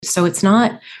So it's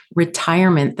not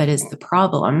retirement that is the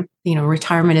problem.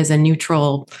 Retirement is a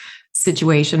neutral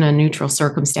situation, a neutral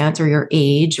circumstance, or your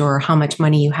age or how much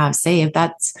money you have saved.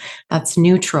 That's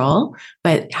neutral,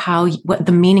 but what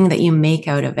the meaning that you make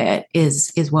out of it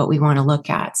is what we want to look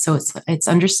at. So it's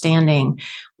understanding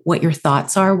what your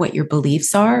thoughts are, what your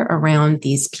beliefs are around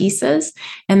these pieces,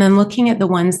 and then looking at the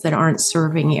ones that aren't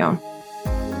serving you.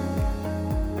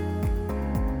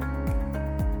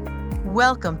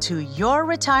 Welcome to Your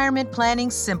Retirement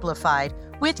Planning Simplified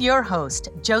with your host,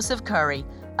 Joseph Curry,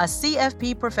 a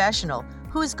CFP professional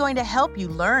who is going to help you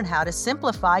learn how to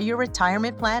simplify your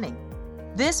retirement planning.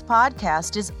 This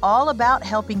podcast is all about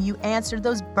helping you answer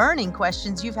those burning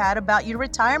questions you've had about your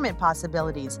retirement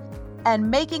possibilities and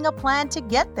making a plan to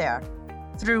get there.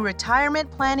 Through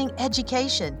retirement planning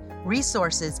education,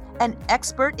 resources, and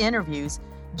expert interviews,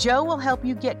 Joe will help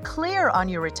you get clear on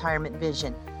your retirement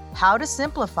vision, how to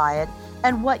simplify it,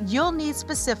 and what you'll need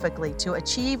specifically to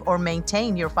achieve or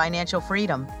maintain your financial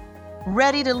freedom.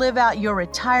 Ready to live out your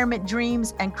retirement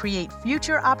dreams and create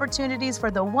future opportunities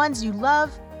for the ones you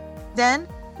love? Then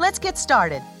let's get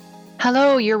started.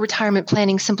 Hello, your Retirement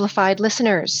Planning Simplified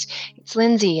listeners. It's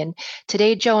Lindsay, and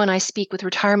today Joe and I speak with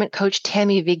retirement coach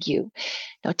Tammy Vigue.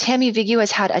 Now, Tammy Vigue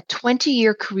has had a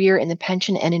 20-year career in the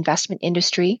pension and investment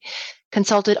industry,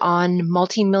 consulted on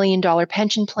multi-million-dollar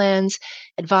pension plans,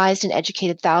 advised and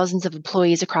educated thousands of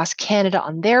employees across Canada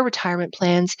on their retirement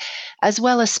plans, as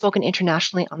well as spoken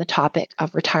internationally on the topic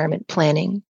of retirement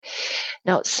planning.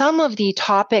 Now, some of the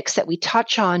topics that we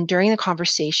touch on during the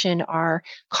conversation are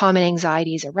common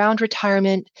anxieties around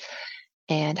retirement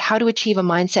and how to achieve a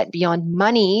mindset beyond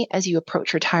money as you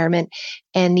approach retirement,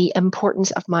 and the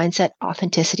importance of mindset,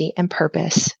 authenticity, and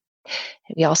purpose.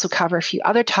 We also cover a few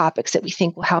other topics that we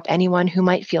think will help anyone who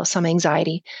might feel some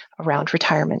anxiety around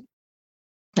retirement.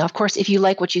 Now, of course, if you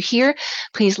like what you hear,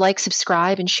 please like,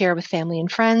 subscribe, and share with family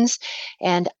and friends.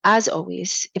 And as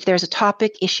always, if there's a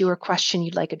topic, issue, or question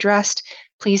you'd like addressed,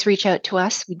 please reach out to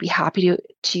us. We'd be happy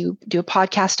to do a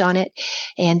podcast on it.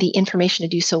 And the information to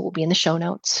do so will be in the show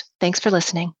notes. Thanks for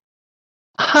listening.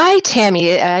 Hi,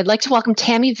 Tammy. I'd like to welcome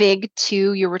Tammy Vigue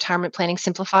to Your Retirement Planning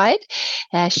Simplified.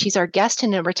 She's our guest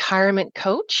and a retirement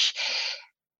coach.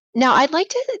 Now, I'd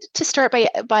like to start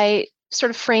by sort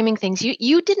of framing things.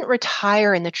 You didn't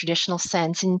retire in the traditional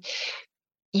sense, and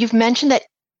you've mentioned that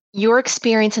your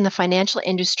experience in the financial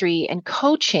industry and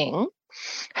coaching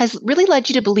has really led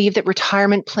you to believe that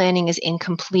retirement planning is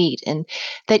incomplete, and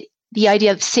that the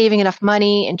idea of saving enough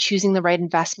money and choosing the right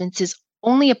investments is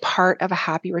only a part of a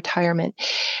happy retirement.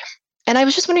 And I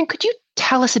was just wondering, could you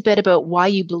tell us a bit about why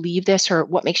you believe this, or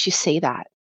what makes you say that?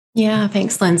 Yeah,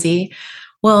 thanks, Lindsay.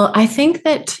 Well, I think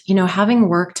that, having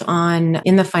worked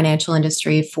in the financial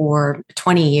industry for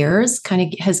 20 years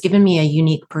kind of has given me a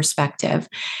unique perspective.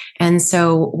 And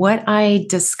so what I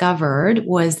discovered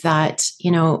was that,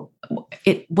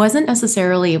 it wasn't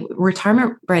necessarily,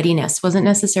 retirement readiness wasn't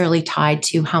necessarily tied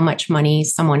to how much money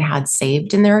someone had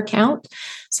saved in their account.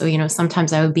 So,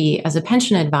 sometimes I would be, as a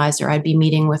pension advisor, I'd be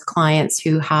meeting with clients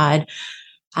who had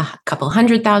a couple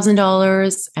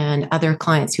 $100,000 and other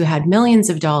clients who had millions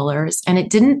of dollars. And it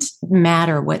didn't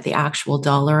matter what the actual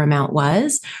dollar amount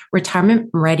was. Retirement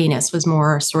readiness was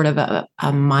more sort of a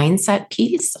mindset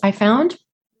piece, I found.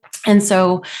 And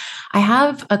so I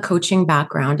have a coaching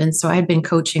background. And so I had been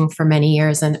coaching for many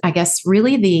years. And I guess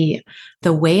really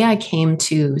the way I came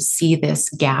to see this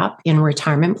gap in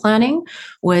retirement planning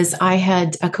was I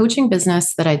had a coaching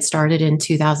business that I'd started in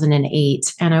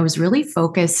 2008. And I was really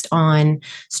focused on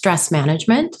stress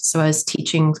management. So I was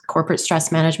teaching corporate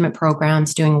stress management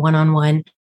programs, doing one-on-one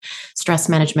stress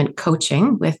management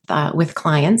coaching with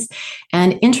clients.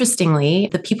 And interestingly,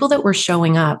 the people that were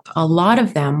showing up, a lot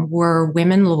of them were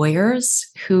women lawyers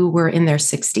who were in their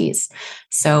 60s.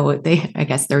 So I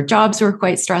guess their jobs were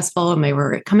quite stressful, and they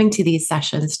were coming to these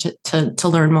sessions to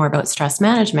learn more about stress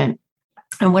management.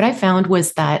 And what I found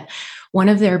was that one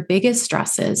of their biggest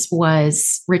stresses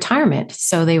was retirement.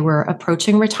 So they were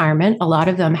approaching retirement. A lot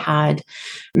of them had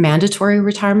mandatory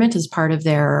retirement as part of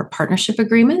their partnership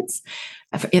agreements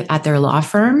at their law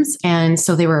firms. And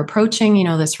so they were approaching,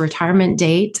 this retirement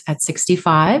date at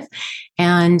 65,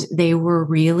 and they were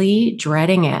really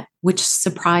dreading it, which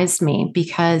surprised me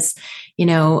because,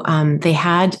 They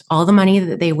had all the money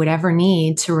that they would ever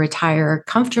need to retire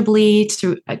comfortably,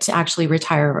 to actually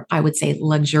retire, I would say,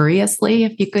 luxuriously,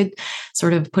 if you could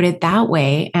sort of put it that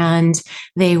way. And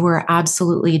they were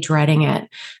absolutely dreading it.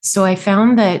 So I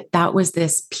found that was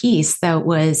this piece that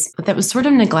was sort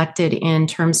of neglected in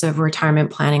terms of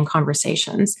retirement planning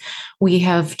conversations. We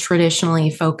have traditionally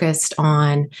focused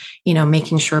on,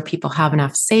 making sure people have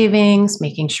enough savings,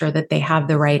 making sure that they have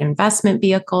the right investment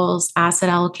vehicles, asset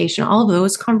allocation, all of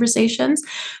those conversations.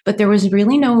 But there was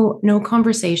really no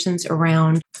conversations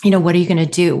around, what are you going to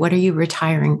do? What are you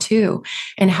retiring to?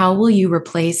 And how will you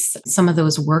replace some of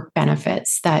those work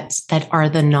benefits that are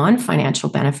the non-financial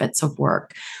benefits of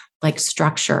work? Like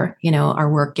structure,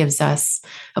 our work gives us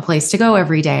a place to go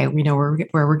every day. We know where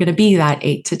we're going to be that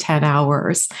 8 to 10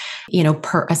 hours,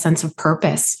 a sense of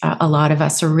purpose. A lot of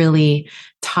us are really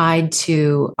tied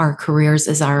to our careers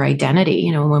as our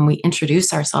identity. When we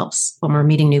introduce ourselves, when we're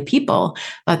meeting new people,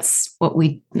 that's what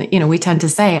we tend to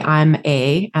say, I'm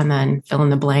A, and then fill in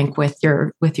the blank with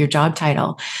your job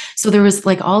title. So there was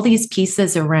like all these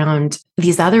pieces around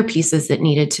these other pieces that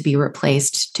needed to be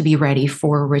replaced to be ready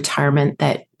for retirement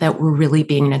that were really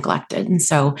being neglected. And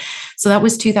so that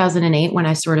was 2008 when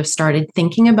I sort of started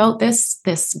thinking about this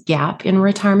gap in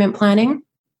retirement planning.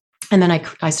 And then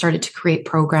I started to create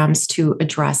programs to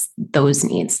address those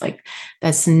needs, like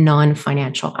that's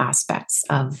non-financial aspects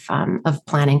of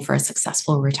planning for a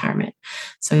successful retirement.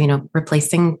 So,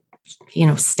 replacing,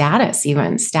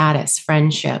 status,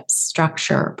 friendships,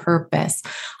 structure, purpose,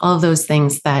 all of those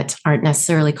things that aren't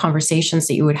necessarily conversations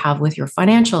that you would have with your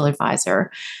financial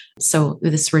advisor. So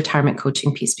this retirement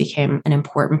coaching piece became an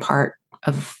important part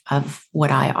of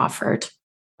what I offered.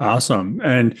 Awesome.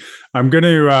 And I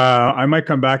might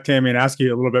come back, Tammy, and ask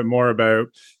you a little bit more about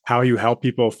how you help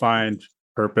people find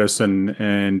purpose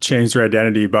and change their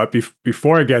identity. But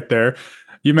before I get there,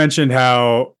 you mentioned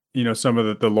how, some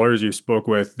of the lawyers you spoke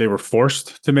with, they were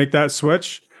forced to make that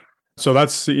switch. So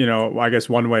that's, I guess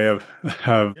one way of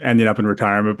ending up in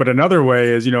retirement. But another way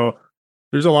is,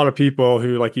 there's a lot of people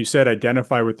who, like you said,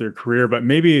 identify with their career, but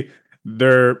maybe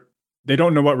they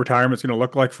don't know what retirement's going to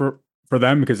look like for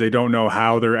them because they don't know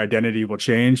how their identity will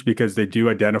change because they do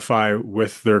identify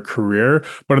with their career.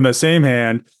 But on the same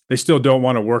hand, they still don't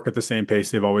want to work at the same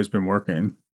pace they've always been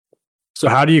working. So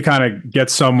how do you kind of get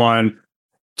someone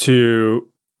to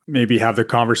maybe have the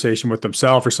conversation with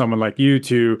themselves or someone like you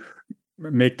to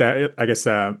make that, I guess,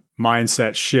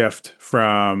 mindset shift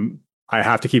from I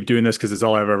have to keep doing this because it's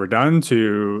all I've ever done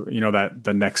to, that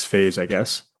the next phase, I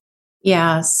guess?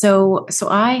 Yeah. So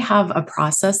I have a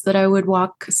process that I would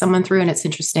walk someone through. And it's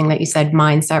interesting that you said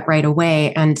mindset right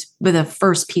away. And the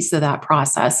first piece of that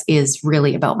process is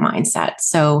really about mindset.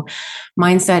 So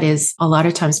mindset is a lot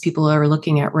of times people are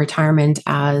looking at retirement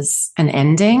as an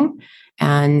ending.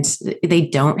 And they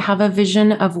don't have a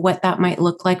vision of what that might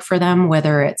look like for them,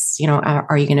 whether it's,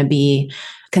 are you going to be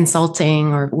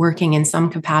consulting or working in some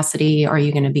capacity? Are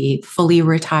you going to be fully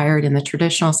retired in the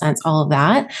traditional sense? All of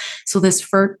that. So this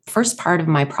first part of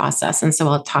my process, and so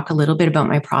I'll talk a little bit about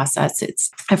my process.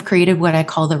 I've created what I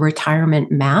call the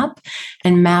retirement map,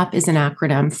 and MAP is an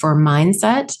acronym for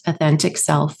mindset, authentic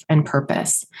self, and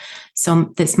purpose.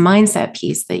 So this mindset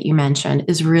piece that you mentioned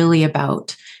is really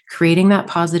about creating that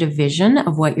positive vision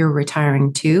of what you're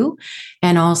retiring to,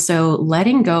 and also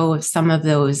letting go of some of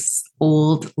those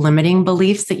old limiting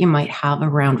beliefs that you might have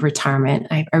around retirement.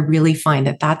 I really find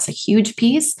that that's a huge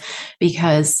piece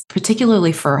because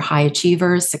particularly for high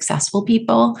achievers, successful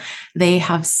people, they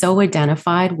have so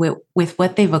identified with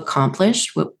what they've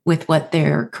accomplished, with what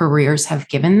their careers have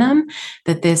given them,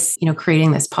 that this,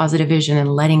 creating this positive vision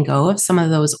and letting go of some of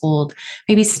those old,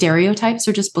 maybe stereotypes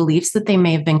or just beliefs that they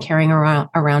may have been carrying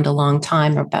around a long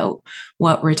time about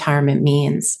what retirement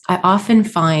means. I often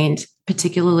find,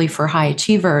 particularly for high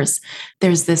achievers,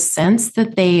 there's this sense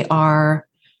that they are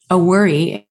a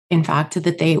worry, in fact,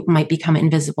 that they might become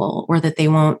invisible or that they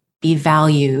won't be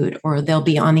valued or they'll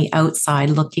be on the outside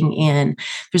looking in.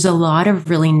 There's a lot of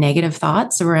really negative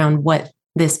thoughts around what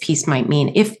this piece might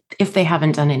mean if they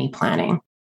haven't done any planning.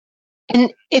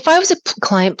 And if I was a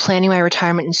client planning my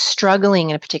retirement and struggling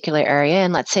in a particular area,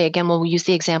 and let's say, again, we'll use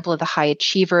the example of the high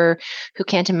achiever who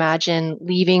can't imagine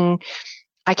leaving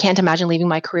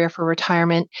my career for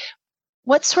retirement.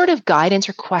 What sort of guidance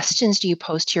or questions do you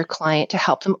pose to your client to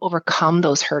help them overcome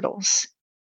those hurdles?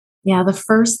 Yeah, the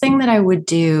first thing that I would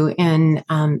do in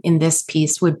this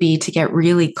piece would be to get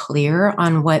really clear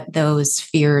on what those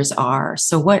fears are.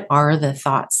 So what are the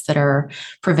thoughts that are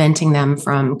preventing them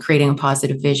from creating a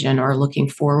positive vision or looking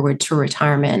forward to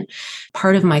retirement?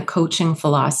 Part of my coaching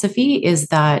philosophy is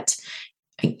that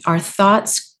our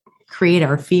thoughts create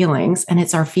our feelings, and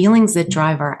it's our feelings that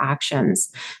drive our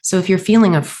actions. So if you're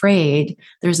feeling afraid,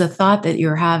 there's a thought that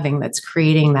you're having that's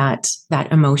creating that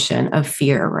emotion of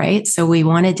fear, right? So we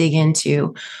want to dig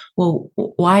into, well,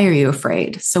 why are you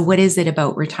afraid? So what is it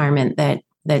about retirement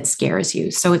that scares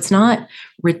you? So it's not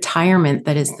retirement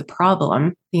that is the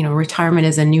problem. Retirement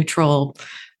is a neutral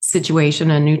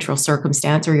situation, a neutral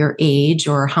circumstance, or your age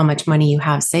or how much money you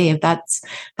have saved.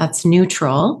 That's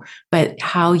neutral, but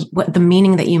what the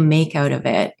meaning that you make out of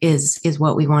it is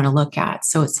what we want to look at.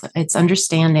 So it's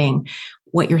understanding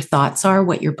what your thoughts are,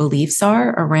 what your beliefs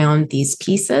are around these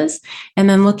pieces, and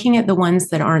then looking at the ones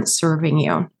that aren't serving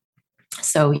you.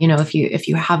 So, if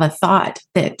you have a thought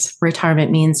that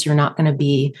retirement means you're not going to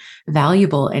be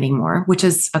valuable anymore, which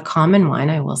is a common one,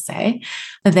 I will say,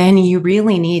 then you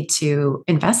really need to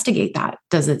investigate that.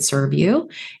 Does it serve you?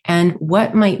 And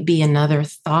what might be another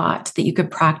thought that you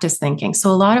could practice thinking? So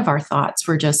a lot of our thoughts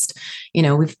were just,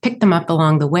 we've picked them up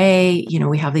along the way.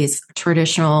 We have these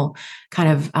traditional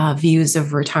kind of views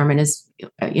of retirement as,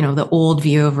 the old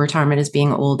view of retirement as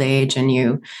being old age, and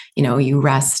you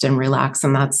rest and relax,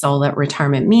 and that's all that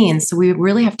retirement means. So we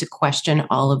really have to question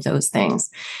all of those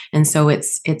things. And so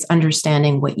it's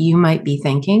understanding what you might be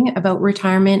thinking about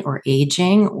retirement or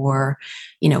aging, or,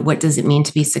 what does it mean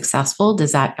to be successful?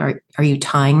 Are you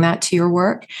tying that to your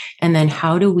work? And then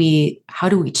how do we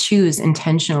choose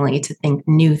intentionally to think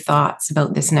new thoughts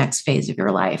about this next phase of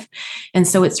your life? And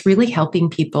so it's really helping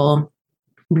people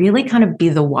really kind of be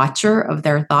the watcher of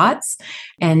their thoughts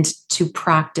and to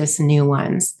practice new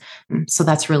ones. So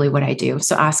that's really what I do.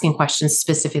 So asking questions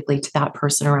specifically to that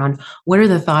person around what are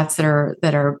the thoughts that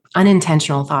are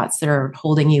unintentional thoughts that are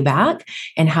holding you back,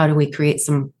 and how do we create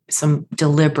some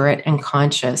deliberate and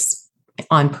conscious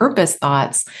on purpose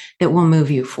thoughts that will move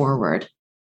you forward.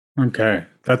 Okay,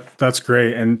 that's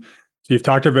great. And you've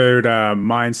talked about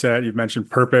mindset, you've mentioned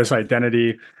purpose,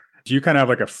 identity. Do you kind of have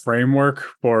like a framework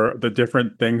for the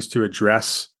different things to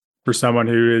address for someone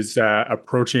who is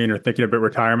approaching or thinking about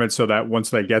retirement, so that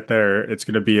once they get there, it's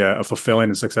going to be a fulfilling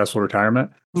and successful retirement?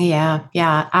 Yeah,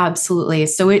 absolutely.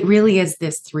 So it really is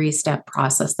this 3-step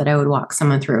process that I would walk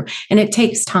someone through. And it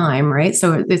takes time, right?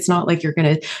 So it's not like you're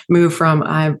going to move from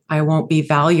I won't be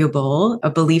valuable,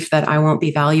 a belief that I won't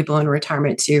be valuable in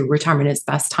retirement, to retirement is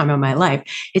the best time of my life.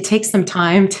 It takes some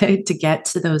time to get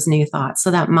to those new thoughts. So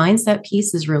that mindset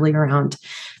piece is really around,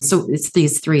 so it's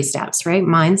these 3 steps, right?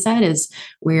 Mindset is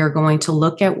we are going to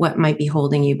look at what might be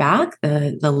holding you back,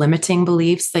 the limiting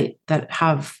beliefs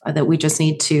that we just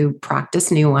need to practice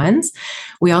new ones.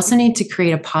 We also need to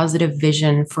create a positive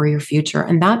vision for your future.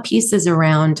 And that piece is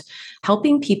around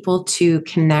helping people to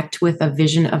connect with a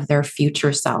vision of their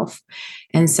future self.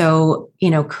 And so,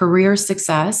 career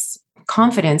success,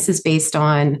 confidence is based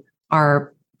on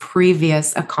our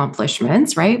previous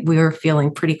accomplishments, right? We are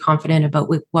feeling pretty confident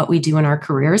about what we do in our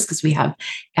careers because we have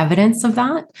evidence of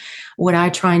that. What I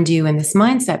try and do in this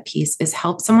mindset piece is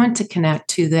help someone to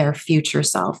connect to their future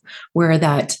self, where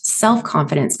that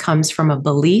self-confidence comes from a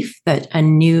belief that a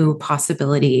new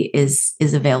possibility is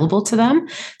available to them.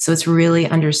 So it's really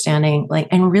understanding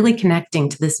and really connecting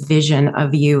to this vision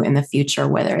of you in the future,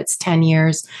 whether it's 10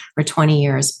 years or 20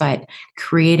 years, but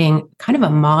creating kind of a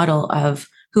model of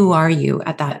who are you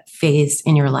at that phase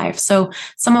in your life. So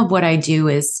some of what I do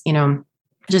is,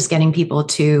 just getting people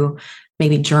to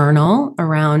maybe journal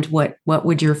around what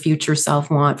would your future self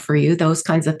want for you, those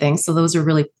kinds of things. So those are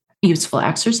really useful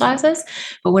exercises.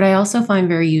 But what I also find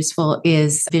very useful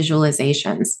is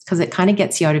visualizations, because it kind of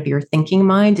gets you out of your thinking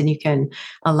mind, and you can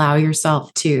allow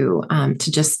yourself to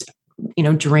just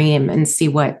dream and see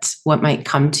what might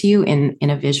come to you in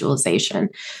a visualization.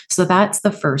 So that's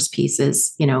the first piece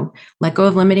is, let go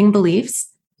of limiting beliefs,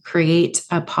 create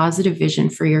a positive vision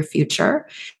for your future.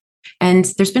 And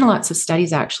there's been lots of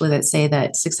studies actually that say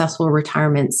that successful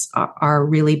retirements are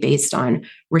really based on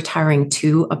retiring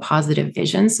to a positive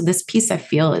vision. So this piece I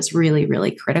feel is really, really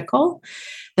critical.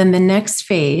 Then the next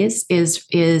phase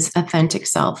is authentic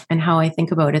self. And how I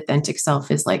think about authentic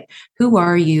self is who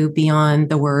are you beyond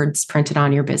the words printed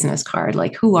on your business card?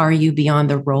 Who are you beyond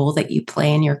the role that you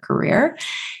play in your career?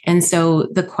 And so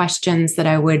the questions that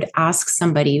I would ask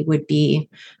somebody would be,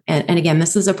 and again,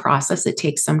 this is a process, it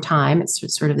takes some time. It's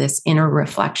sort of this inner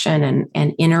reflection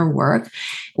and inner work,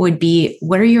 would be,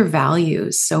 what are your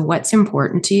values? So what's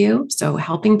important to you? So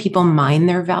helping people mine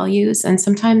their values. And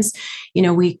sometimes,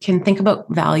 we can think about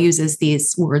values as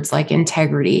these words like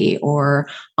integrity or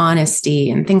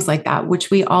honesty and things like that, which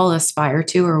we all aspire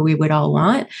to or we would all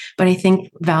want. But I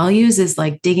think values is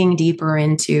like digging deeper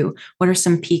into what are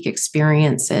some peak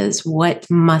experiences? What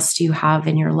must you have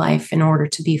in your life in order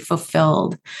to be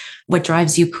fulfilled? What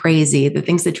drives you crazy? The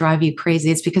things that drive you crazy,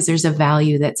 it's because there's a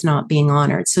value that's not being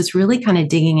honored. So it's really kind of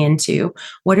digging into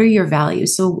what are your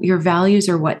values? So your values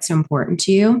are what's important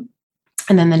to you.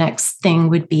 And then the next thing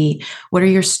would be, what are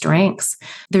your strengths?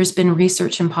 There's been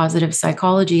research in positive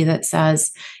psychology that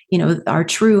says, our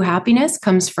true happiness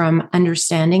comes from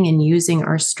understanding and using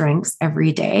our strengths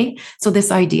every day. So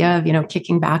this idea of,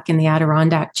 kicking back in the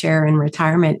Adirondack chair in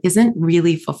retirement isn't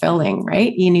really fulfilling,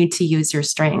 right? You need to use your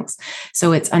strengths.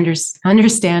 So it's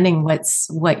understanding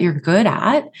what you're good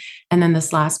at. And then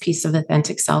this last piece of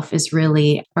authentic self is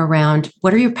really around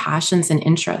what are your passions and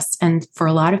interests? And for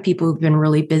a lot of people who've been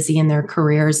really busy in their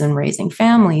careers and raising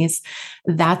families,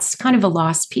 that's kind of a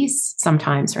lost piece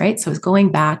sometimes, right? So it's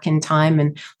going back in time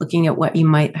and looking at what you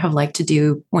might have liked to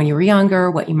do when you were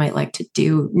younger, what you might like to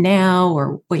do now,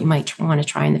 or what you might want to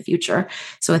try in the future.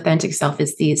 So authentic self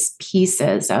is these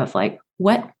pieces of like,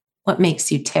 what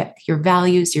makes you tick, your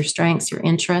values, your strengths, your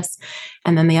interests.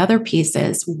 And then the other piece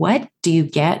is, what do you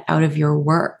get out of your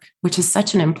work? Which is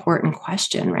such an important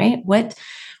question, right?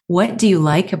 What do you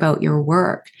like about your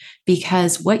work?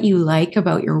 Because what you like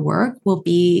about your work will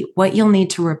be what you'll need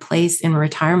to replace in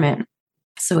retirement.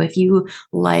 So if you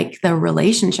like the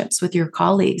relationships with your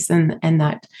colleagues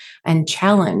and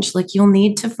challenge, like you'll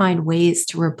need to find ways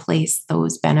to replace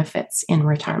those benefits in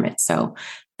retirement. So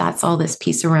that's all this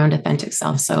piece around authentic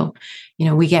self. So,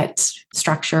 we get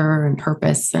structure and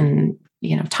purpose and,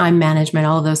 time management,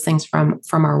 all of those things from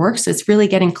our work. So it's really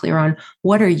getting clear on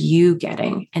what are you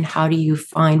getting and how do you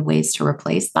find ways to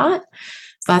replace that?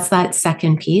 So that's that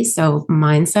second piece. So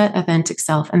mindset, authentic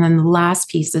self. And then the last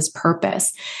piece is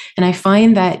purpose. And I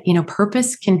find that,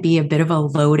 purpose can be a bit of a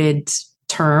loaded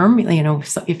term.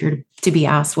 So if you're to be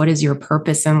asked, what is your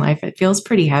purpose in life? It feels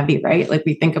pretty heavy, right? Like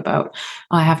we think about,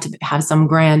 I have to have some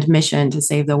grand mission to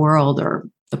save the world or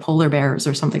the polar bears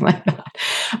or something like that.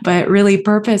 But really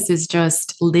purpose is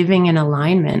just living in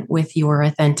alignment with your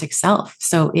authentic self.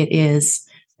 So it is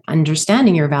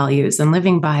understanding your values and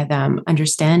living by them,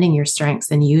 understanding your strengths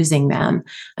and using them,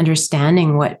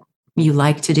 understanding what you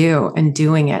like to do and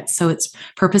doing it. So it's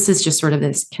purpose is just sort of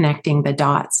this connecting the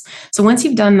dots. So once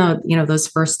you've done those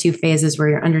first two phases where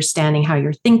you're understanding how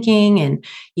you're thinking and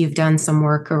you've done some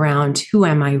work around who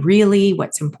am I really,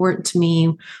 what's important to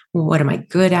me, what am I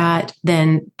good at,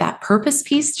 then that purpose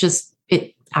piece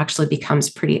it actually becomes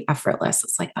pretty effortless.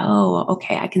 It's like, oh,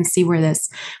 okay, I can see where this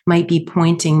might be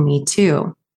pointing me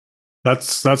to.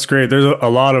 That's great. There's a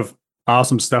lot of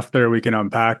awesome stuff there we can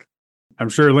unpack. I'm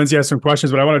sure Lindsay has some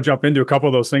questions, but I want to jump into a couple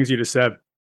of those things you just said.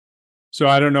 So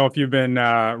I don't know if you've been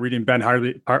reading Ben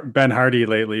Hardy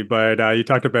lately, but you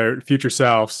talked about future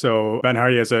self. So Ben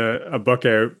Hardy has a book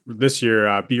out this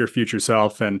year, Be Your Future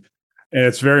Self. And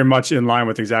it's very much in line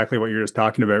with exactly what you're just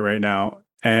talking about right now.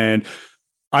 And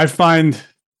I find,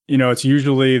 it's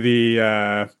usually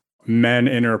the men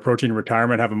in or approaching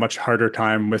retirement have a much harder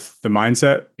time with the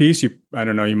mindset piece. I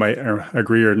don't know, you might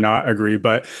agree or not agree,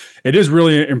 but it is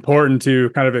really important to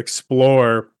kind of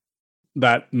explore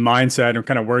that mindset and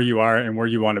kind of where you are and where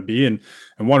you want to be. And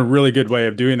one really good way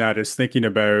of doing that is thinking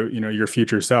about, your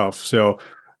future self. So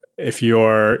if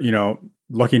you're,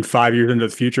 looking 5 years into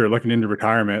the future, looking into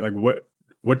retirement, like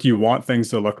what do you want things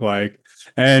to look like?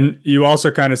 And you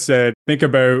also kind of said, think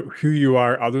about who you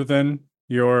are other than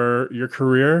your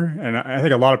career. And I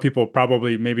think a lot of people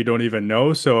probably maybe don't even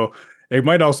know. So it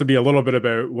might also be a little bit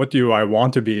about what do I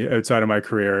want to be outside of my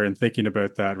career and thinking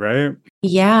about that, right?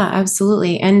 Yeah,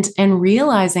 absolutely. And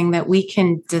realizing that we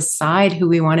can decide who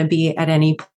we want to be at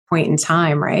any point in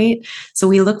time, right? So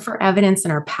we look for evidence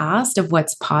in our past of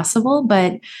what's possible,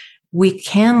 but we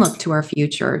can look to our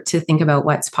future to think about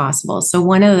what's possible. So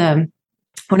one of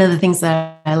the things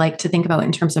that I like to think about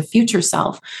in terms of future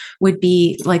self would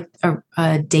be like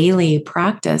a daily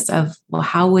practice of, well,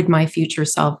 how would my future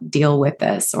self deal with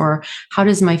this? Or how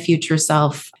does my future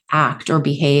self act or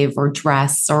behave or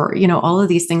dress or, all of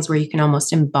these things where you can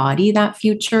almost embody that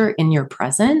future in your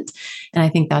present. And I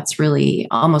think that's really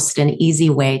almost an easy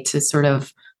way to sort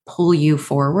of pull you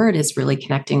forward, is really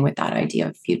connecting with that idea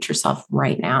of future self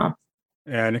right now.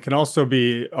 And it can also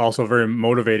be very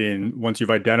motivating once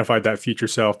you've identified that future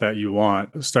self that you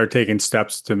want, start taking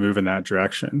steps to move in that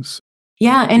direction.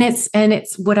 Yeah. And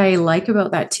it's what I like about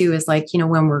that too is like,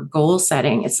 when we're goal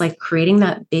setting, it's like creating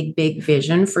that big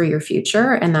vision for your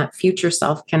future. And that future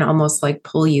self can almost like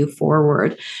pull you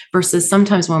forward versus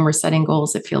sometimes when we're setting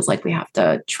goals, it feels like we have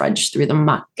to trudge through the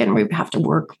muck and we have to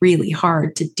work really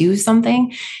hard to do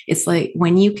something. It's like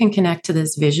when you can connect to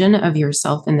this vision of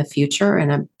yourself in the future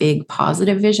and a big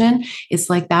positive vision, it's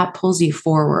like that pulls you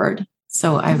forward.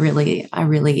 So I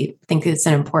really think it's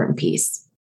an important piece.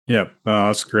 Yeah,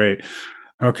 that's great.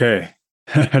 Okay.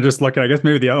 Just looking, I guess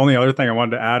maybe the only other thing I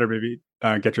wanted to add or maybe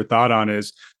get your thought on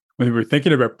is when we were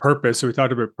thinking about purpose. So we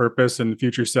talked about purpose and the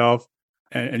future self,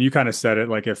 and you kind of said it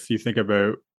like if you think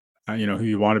about, who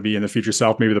you want to be in the future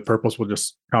self, maybe the purpose will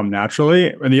just come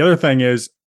naturally. And the other thing is,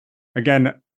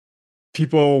 again,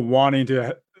 people wanting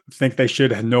to think they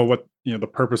should know what the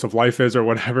purpose of life is or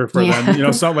whatever for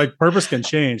them. So like purpose can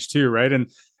change too, right? And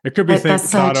it could be That's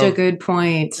such a good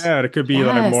point. yeah, it could be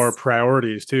like more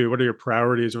priorities too. What are your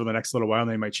priorities over the next little while? And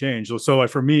they might change. So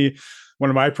like for me, one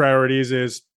of my priorities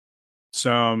is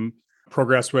some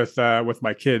progress with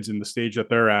my kids in the stage that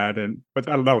they're at, but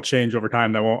that'll change over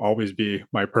time. That won't always be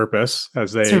my purpose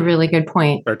as That's a they really good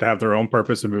point. start to have their own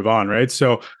purpose and move on, right?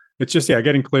 So it's just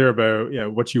getting clear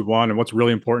about what you want and what's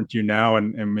really important to you now,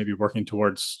 and maybe working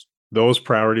towards those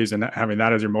priorities and having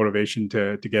that as your motivation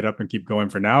to get up and keep going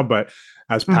for now. But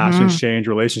as passions change,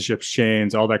 relationships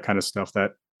change, all that kind of stuff,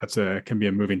 can be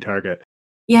a moving target.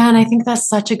 Yeah. And I think that's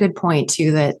such a good point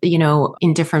too, that,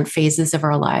 in different phases of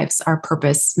our lives, our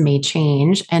purpose may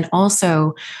change. And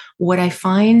also what I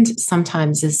find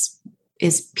sometimes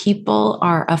is people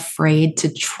are afraid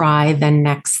to try the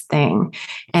next thing.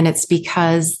 And it's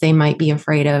because they might be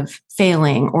afraid of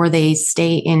failing or they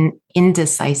stay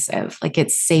indecisive. Like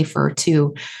it's safer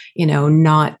to,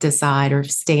 not decide or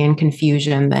stay in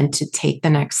confusion than to take the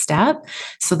next step.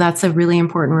 So that's a really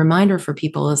important reminder for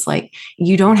people is like,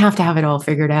 you don't have to have it all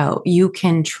figured out. You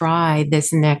can try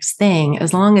this next thing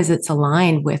as long as it's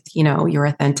aligned with, your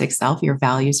authentic self, your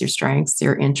values, your strengths,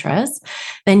 your interests,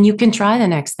 then you can try the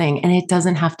next thing. And it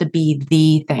doesn't have to be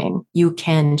the thing. You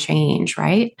can change,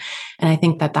 right? And I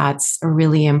think that that's a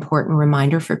really important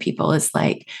reminder for people is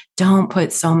like, don't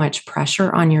put so much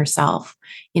pressure on yourself.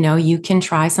 You can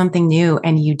try something new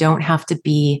and you don't have to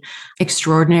be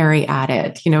extraordinary at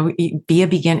it. Be a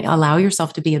beginner, allow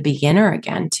yourself to be a beginner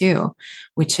again too,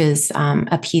 which is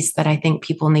a piece that I think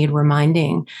people need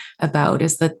reminding about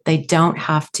is that they don't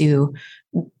have to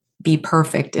be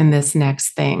perfect in this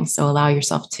next thing. So allow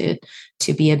yourself to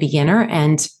be a beginner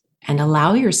and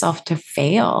allow yourself to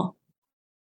fail,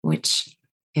 which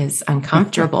is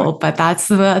uncomfortable, but that's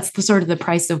the sort of the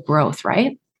price of growth,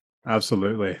 right?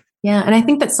 Absolutely. Yeah. And I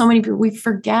think that so many people, we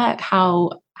forget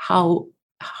how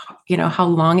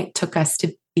long it took us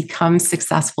to become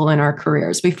successful in our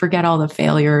careers. We forget all the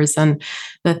failures and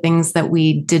the things that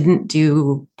we didn't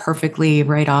do perfectly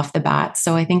right off the bat.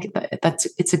 So I think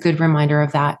it's a good reminder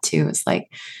of that too. It's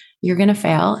like, you're going to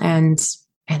fail and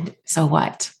so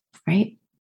what, right?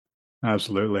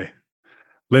 Absolutely.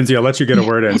 Lindsay, I'll let you get a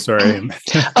word in. Sorry.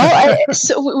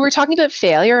 So we're talking about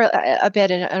failure a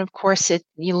bit, and of course,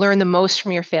 you learn the most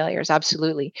from your failures.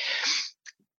 Absolutely.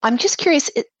 I'm just curious,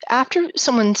 after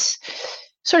someone's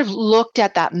sort of looked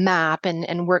at that map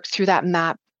and worked through that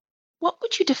map, what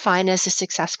would you define as a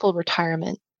successful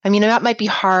retirement? I mean, that might be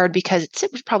hard because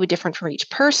it's probably different for each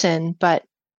person, but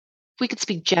we could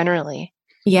speak generally.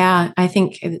 Yeah, I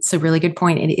think it's a really good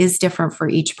point. It is different for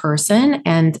each person.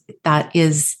 And that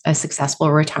is a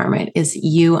successful retirement, is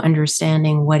you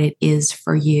understanding what it is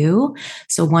for you.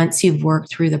 So once you've worked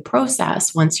through the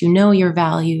process, once you know your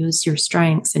values, your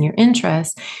strengths, and your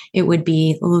interests, it would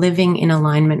be living in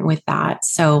alignment with that.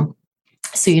 So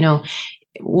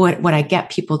what I get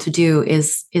people to do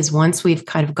is once we've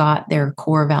kind of got their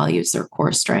core values, their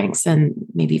core strengths, and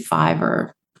maybe 5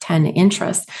 or 10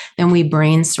 interests, then we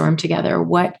brainstorm together.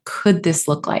 What could this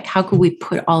look like? How could we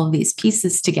put all of these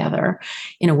pieces together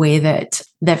in a way that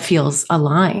feels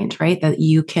aligned, right? That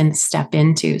you can step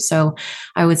into. So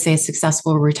I would say a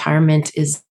successful retirement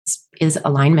is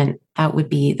alignment. That would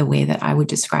be the way that I would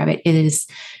describe it.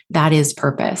 That is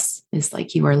purpose. Is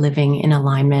like you are living in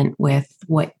alignment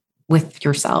with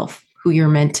yourself, who you're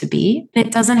meant to be.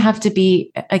 It doesn't have to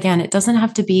be, again, it doesn't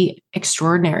have to be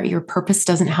extraordinary. Your purpose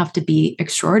doesn't have to be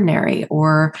extraordinary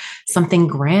or something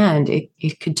grand.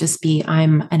 It could just be,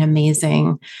 I'm an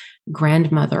amazing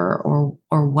grandmother or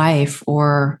wife,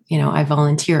 or, I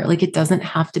volunteer. Like it doesn't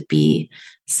have to be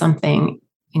something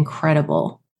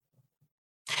incredible.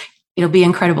 It'll be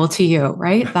incredible to you,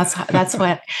 right? That's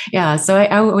what, yeah. So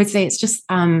I would say it's just,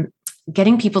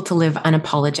 getting people to live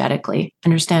unapologetically,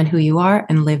 understand who you are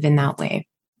and live in that way.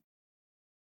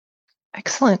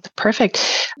 Excellent.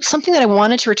 Perfect. Something that I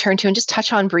wanted to return to and just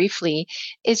touch on briefly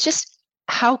is just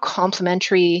how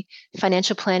complementary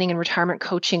financial planning and retirement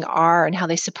coaching are and how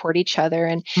they support each other.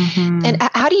 And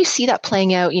how do you see that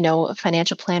playing out, a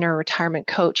financial planner or retirement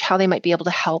coach, how they might be able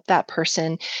to help that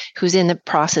person who's in the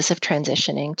process of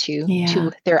transitioning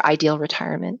to their ideal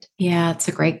retirement? Yeah, it's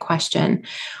a great question.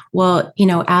 Well,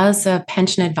 as a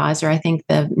pension advisor, I think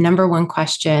the number one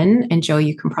question, and Joe,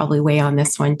 you can probably weigh on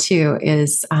this one too,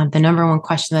 is the number one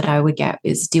question that I would get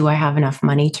is, do I have enough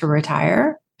money to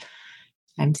retire?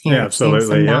 I'm seeing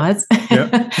some nods.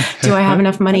 Yeah. Do I have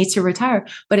enough money to retire?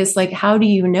 But it's like, how do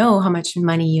you know how much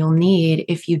money you'll need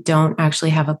if you don't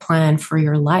actually have a plan for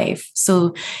your life?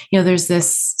 So, there's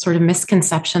this sort of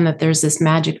misconception that there's this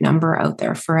magic number out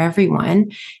there for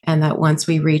everyone. And that once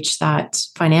we reach that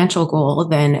financial goal,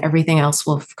 then everything else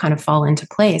will kind of fall into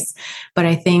place. But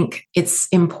I think it's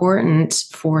important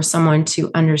for someone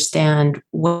to understand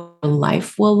what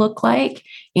life will look like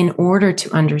in order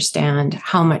to understand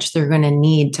how much they're going to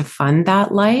need to fund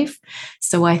that life.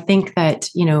 So I think that,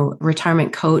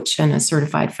 retirement coach and a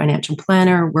certified financial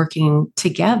planner working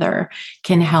together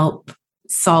can help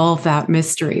solve that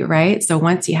mystery, right? So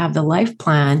once you have the life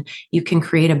plan, you can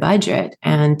create a budget,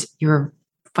 and your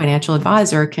financial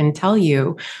advisor can tell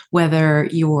you whether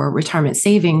your retirement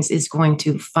savings is going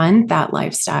to fund that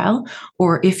lifestyle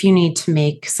or if you need to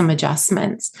make some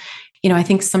adjustments. I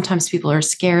think sometimes people are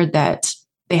scared that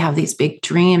they have these big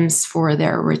dreams for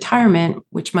their retirement,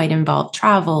 which might involve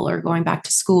travel or going back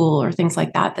to school or things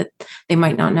like that they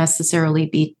might not necessarily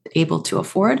be able to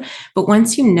afford. But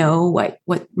once you know what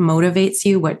motivates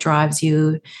you, what drives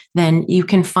you, then you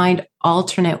can find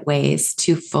alternate ways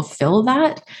to fulfill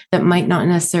that might not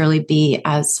necessarily be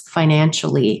as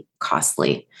financially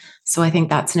costly. So I think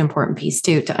that's an important piece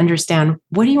too, to understand,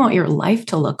 what do you want your life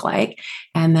to look like?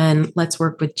 And then let's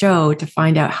work with Joe to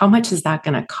find out, how much is that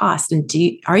going to cost? And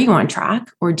are you on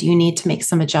track, or do you need to make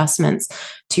some adjustments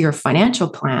to your financial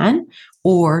plan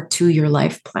or to your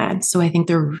life plan? So I think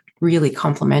they're really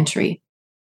complementary.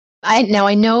 I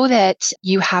know that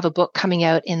you have a book coming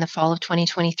out in the fall of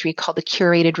 2023 called The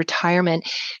Curated Retirement.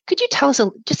 Could you tell us,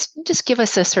 just give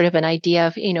us a sort of an idea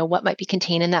of, what might be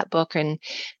contained in that book, and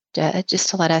just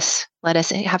to let us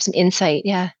have some insight?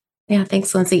 Yeah,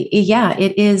 thanks, Lindsay. Yeah,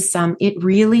 it is. It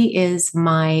really is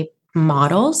my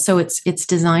model. So it's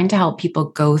designed to help people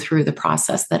go through the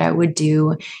process that I would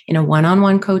do in a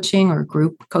one-on-one coaching or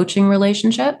group coaching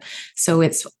relationship. So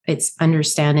it's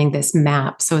understanding this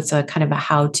map. So it's a kind of a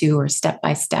how-to or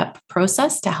step-by-step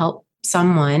process to help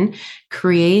someone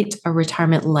create a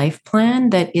retirement life plan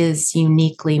that is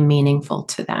uniquely meaningful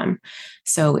to them.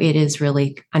 So it is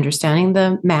really understanding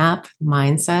the map,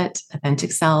 mindset,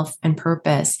 authentic self, and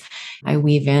purpose. I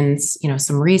weave in,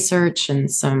 some research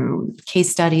and some case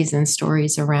studies and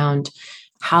stories around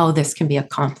how this can be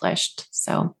accomplished.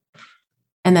 So,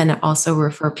 and then also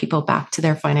refer people back to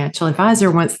their financial advisor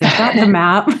once they've got the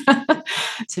map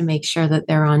to make sure that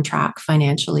they're on track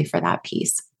financially for that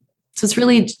piece. So it's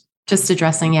really just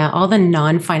addressing all the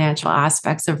non-financial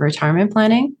aspects of retirement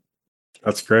planning.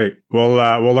 That's great. We'll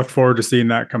look forward to seeing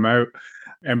that come out.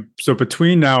 And so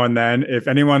between now and then, if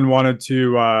anyone wanted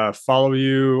to follow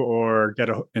you or get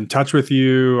in touch with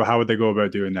you, how would they go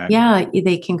about doing that? Yeah,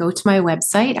 they can go to my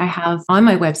website. I have on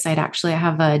my website, actually, I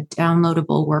have a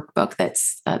downloadable workbook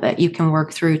that you can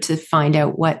work through to find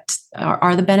out what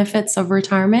are the benefits of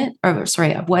retirement,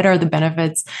 what are the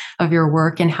benefits of your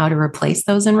work and how to replace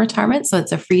those in retirement. So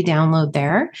it's a free download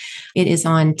there. It is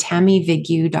on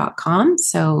tammyvigue.com.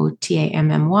 So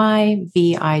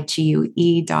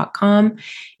TAMMYVIGUE.com.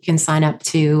 You can sign up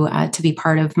to be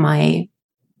part of my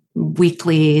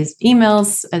weekly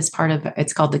emails as part of,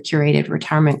 it's called the Curated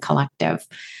Retirement Collective.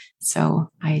 So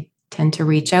I tend to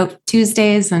reach out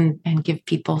Tuesdays and give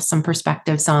people some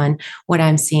perspectives on what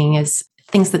I'm seeing as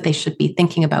things that they should be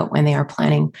thinking about when they are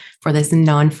planning for this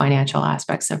non-financial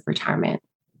aspects of retirement.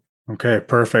 Okay,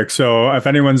 perfect. So if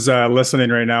anyone's listening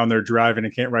right now and they're driving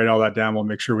and can't write all that down, we'll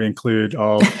make sure we include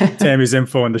all Tammy's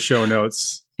info in the show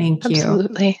notes. Thank you.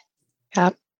 Absolutely.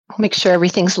 Yeah. We'll make sure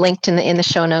everything's linked in the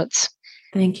show notes.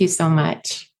 Thank you so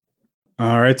much.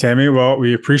 All right, Tammy. Well,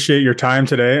 we appreciate your time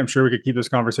today. I'm sure we could keep this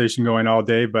conversation going all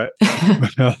day, but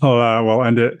we'll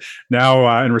end it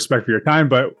now in respect for your time.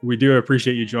 But we do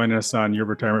appreciate you joining us on Your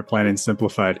Retirement Planning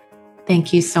Simplified.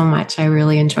 Thank you so much. I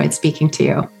really enjoyed speaking to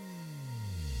you.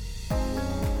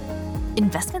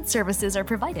 Investment services are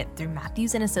provided through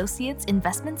Matthews & Associates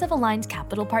Investments of Aligned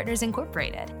Capital Partners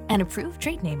Incorporated, an approved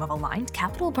trade name of Aligned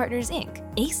Capital Partners Inc.,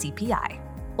 ACPI.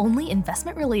 Only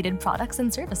investment-related products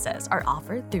and services are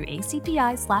offered through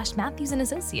ACPI/Matthews &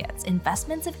 Associates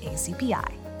Investments of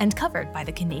ACPI. and covered by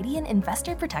the Canadian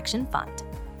Investor Protection Fund.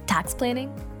 Tax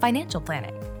planning, financial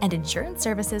planning, and insurance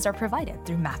services are provided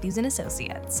through Matthews &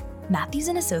 Associates. Matthews &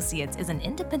 Associates is an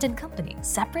independent company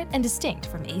separate and distinct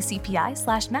from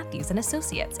ACPI/Matthews &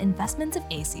 Associates Investments of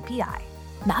ACPI.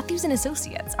 Matthews &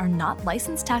 Associates are not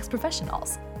licensed tax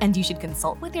professionals, and you should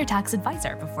consult with your tax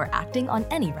advisor before acting on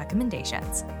any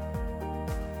recommendations.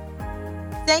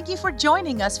 Thank you for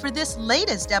joining us for this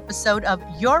latest episode of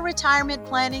Your Retirement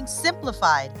Planning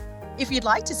Simplified. If you'd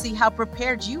like to see how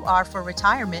prepared you are for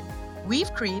retirement,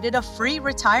 we've created a free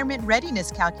retirement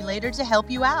readiness calculator to help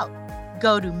you out.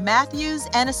 Go to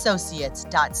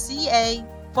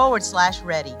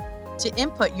matthewsandassociates.ca/ready to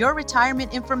input your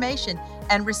retirement information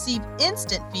and receive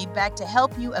instant feedback to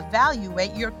help you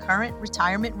evaluate your current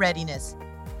retirement readiness.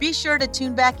 Be sure to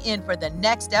tune back in for the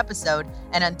next episode,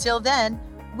 and until then,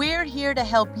 we're here to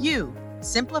help you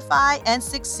simplify and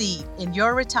succeed in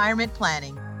your retirement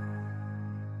planning.